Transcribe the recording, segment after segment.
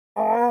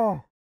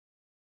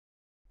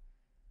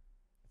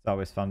It's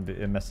always fun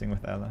messing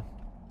with Ella.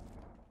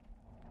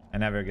 I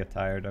never get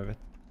tired of it.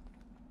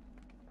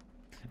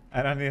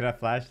 I don't need a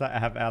flashlight. I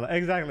have Ella.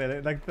 Exactly.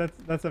 Like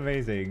that's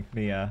amazing,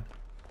 Nia.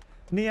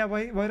 Nia,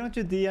 why don't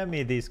you DM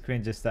me these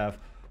cringy stuff?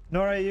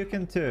 Nora, you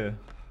can too.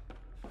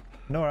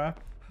 Nora,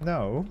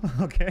 no.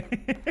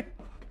 Okay.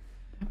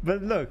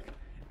 But look,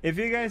 if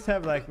you guys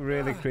have like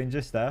really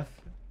cringy stuff,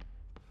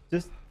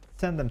 just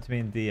send them to me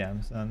in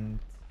DMs, and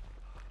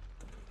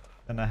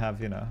then I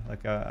have, you know,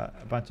 like a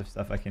bunch of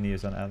stuff I can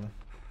use on Ella.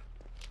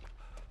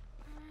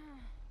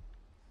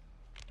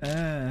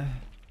 Hey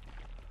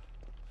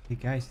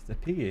guys, it's a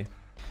piggy.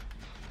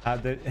 How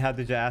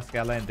did you ask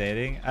Ella in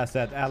dating? I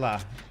said,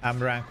 Ella,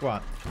 I'm rank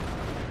 1.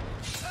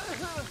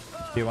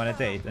 Do you want a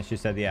date? And she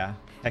said, yeah.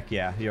 Heck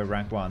yeah, you're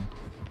rank 1.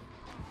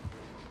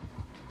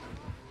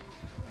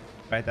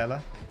 Right,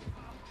 Ella?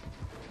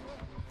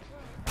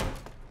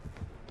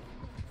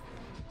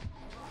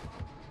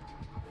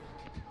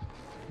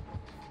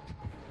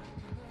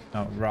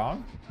 No,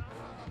 wrong?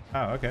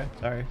 Oh, okay,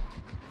 sorry.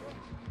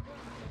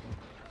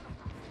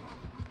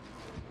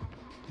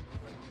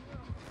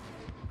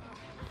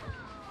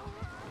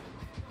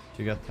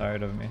 She got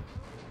tired of me.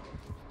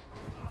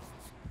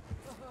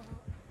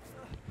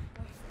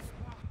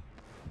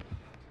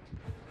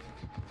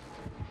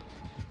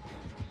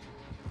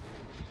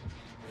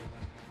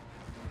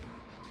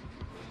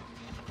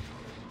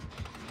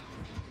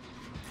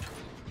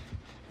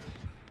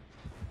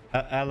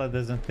 Ella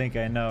doesn't think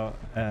I know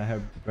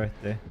her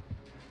birthday.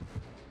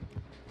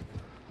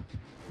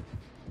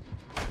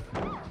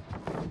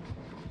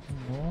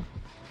 Aww.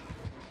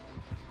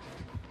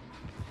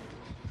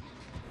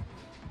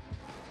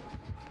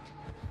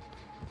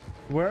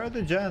 Where are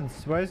the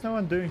gens? Why is no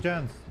one doing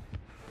gens?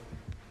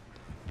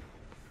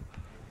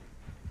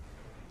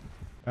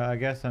 I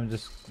guess I'm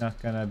just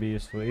not gonna be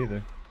useful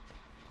either.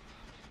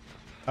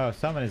 Oh,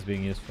 someone is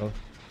being useful.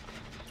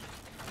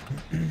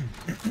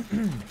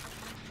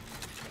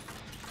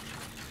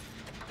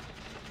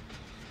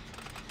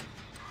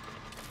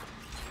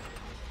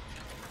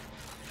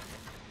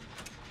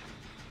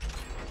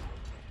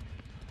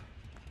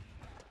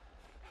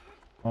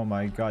 Oh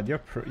my god,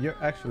 you're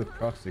actually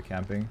proxy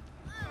camping.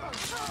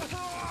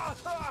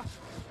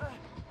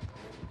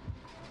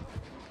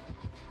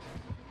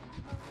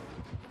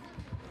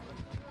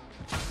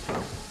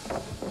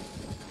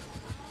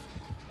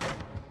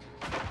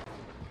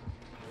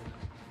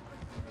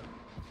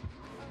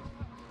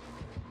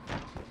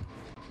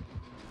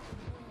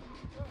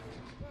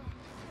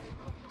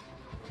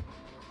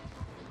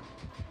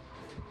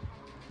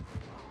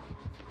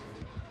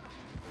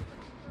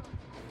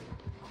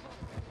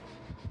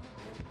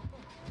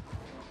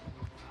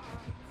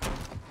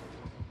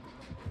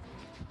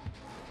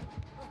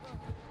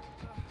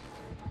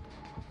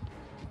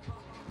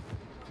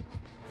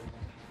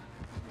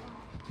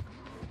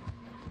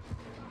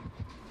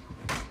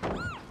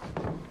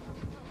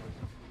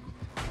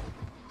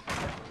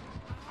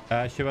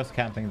 She was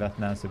camping that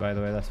Nancy, by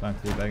the way. That's why I'm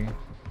teabagging.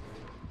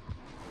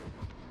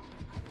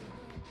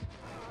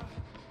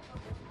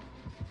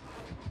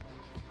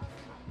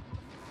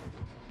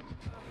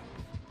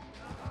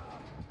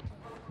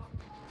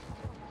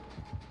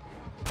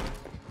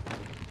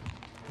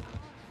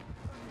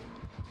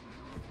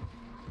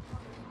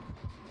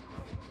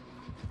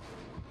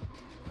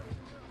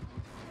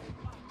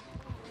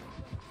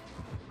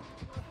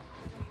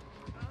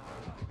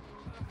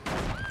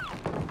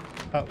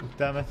 Oh,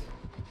 damn it.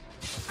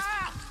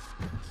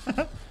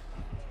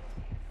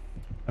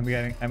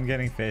 I'm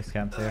getting face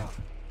camped here.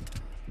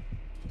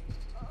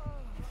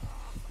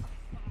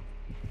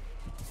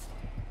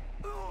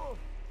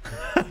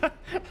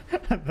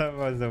 That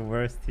was the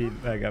worst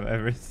teabag I've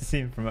ever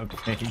seen from a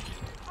pig.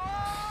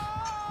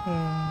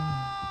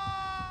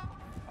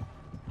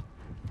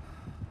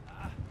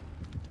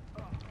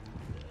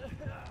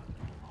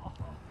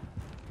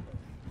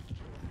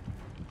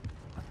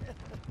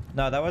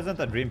 No, that wasn't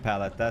a dream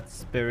pallet. That's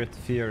Spirit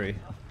Fury.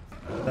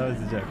 That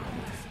was a joke.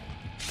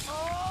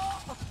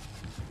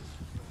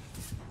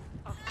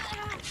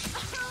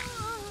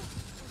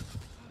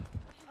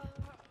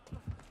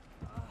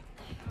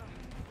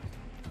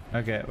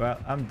 Okay, well,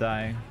 I'm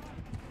dying.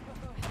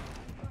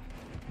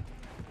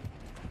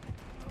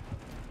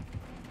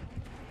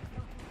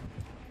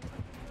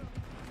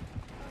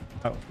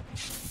 Oh.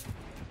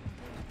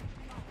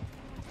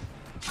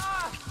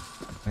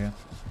 Okay.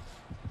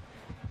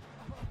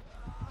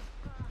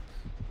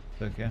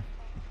 It's okay.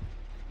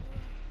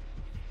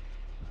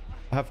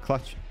 I have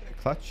clutch.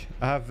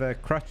 I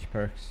have crutch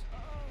perks.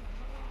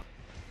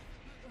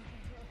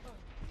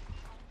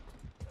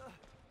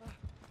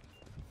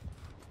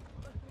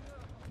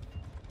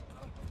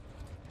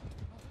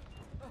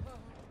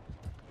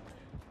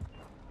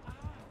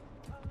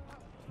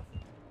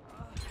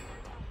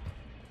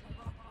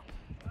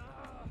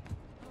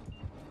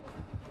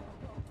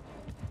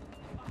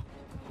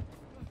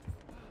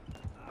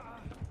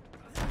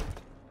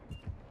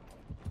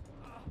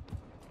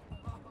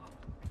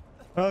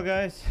 Well,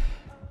 guys,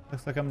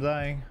 looks like I'm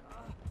dying.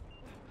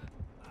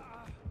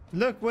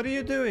 Look, what are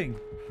you doing?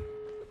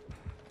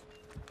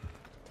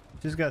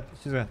 She's got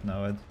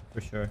Noed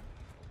for sure.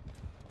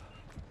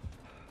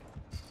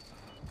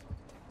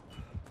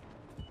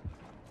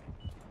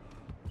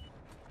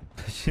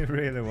 She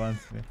really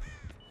wants me.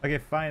 Okay,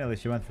 finally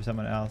she went for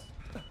someone else.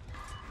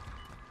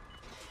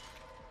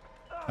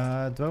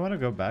 Do I want to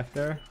go back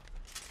there?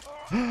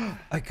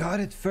 I got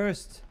it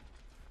first.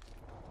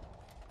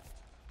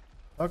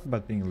 Talk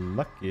about being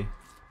lucky.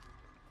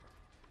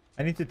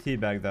 I need to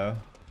teabag though.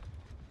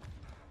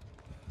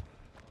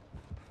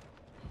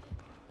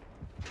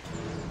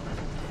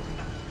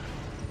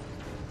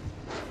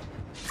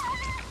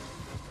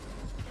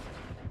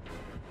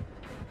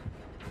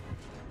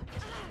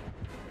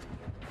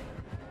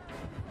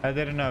 I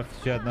didn't know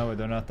if she had Noed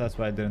or not, that's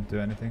why I didn't do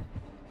anything.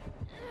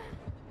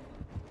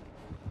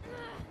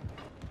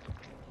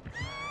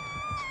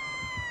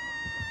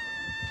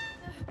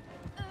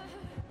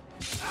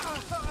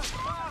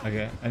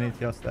 Okay, I need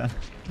heals then.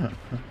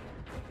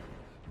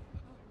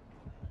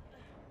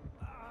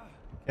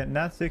 Okay,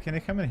 Nancy, can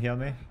you come and heal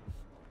me?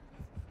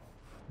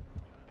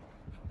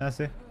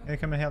 Nancy, can you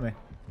come and heal me?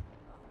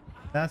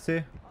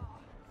 Nancy?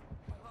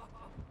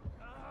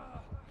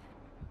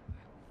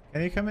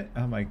 Can you come in?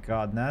 Oh my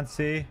god,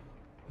 Nancy.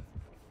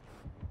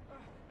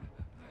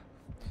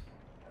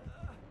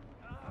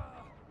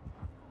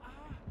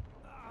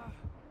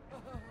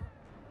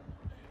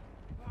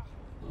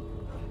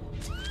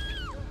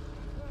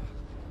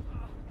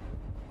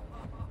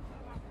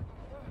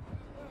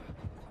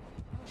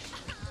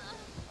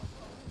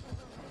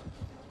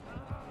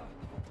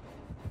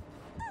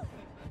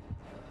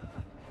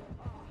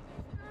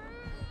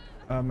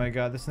 Oh my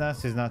god, this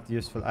Nancy is not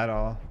useful at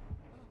all.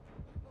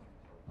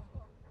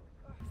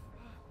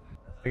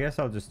 I guess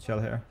I'll just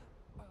chill here.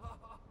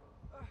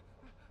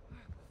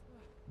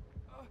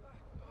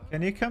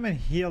 Can you come and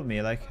heal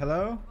me? Like,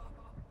 hello?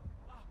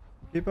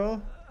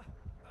 People?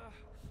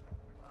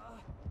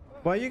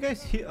 Why you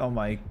guys heal? Oh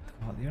my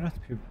god, you're not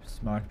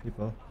smart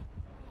people.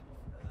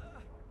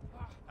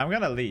 I'm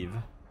gonna leave.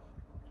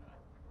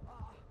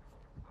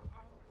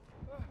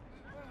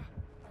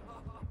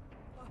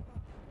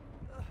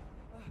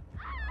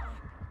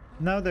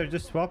 No, they're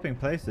just swapping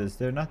places.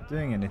 They're not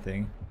doing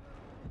anything.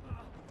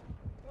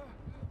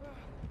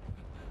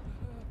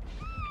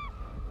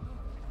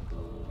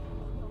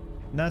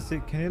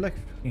 Nancy, can you like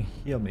freaking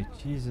heal me?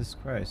 Jesus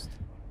Christ.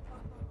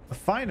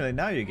 Finally,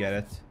 now you get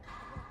it.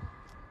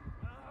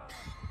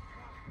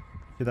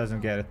 She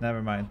doesn't get it.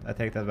 Never mind. I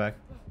take that back.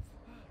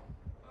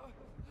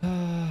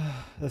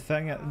 The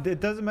thing, it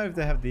doesn't matter if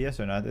they have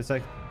DS or not. It's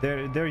like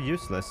they're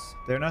useless.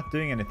 They're not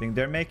doing anything.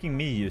 They're making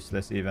me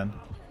useless even.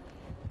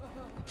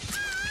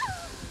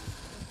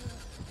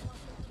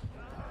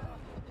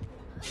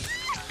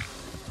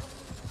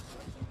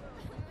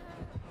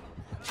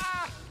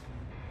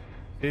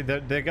 See,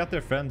 they got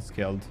their friends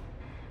killed.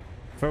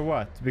 For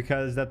what?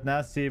 Because that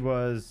Nazi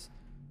was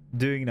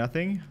doing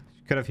nothing?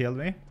 Could have healed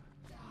me?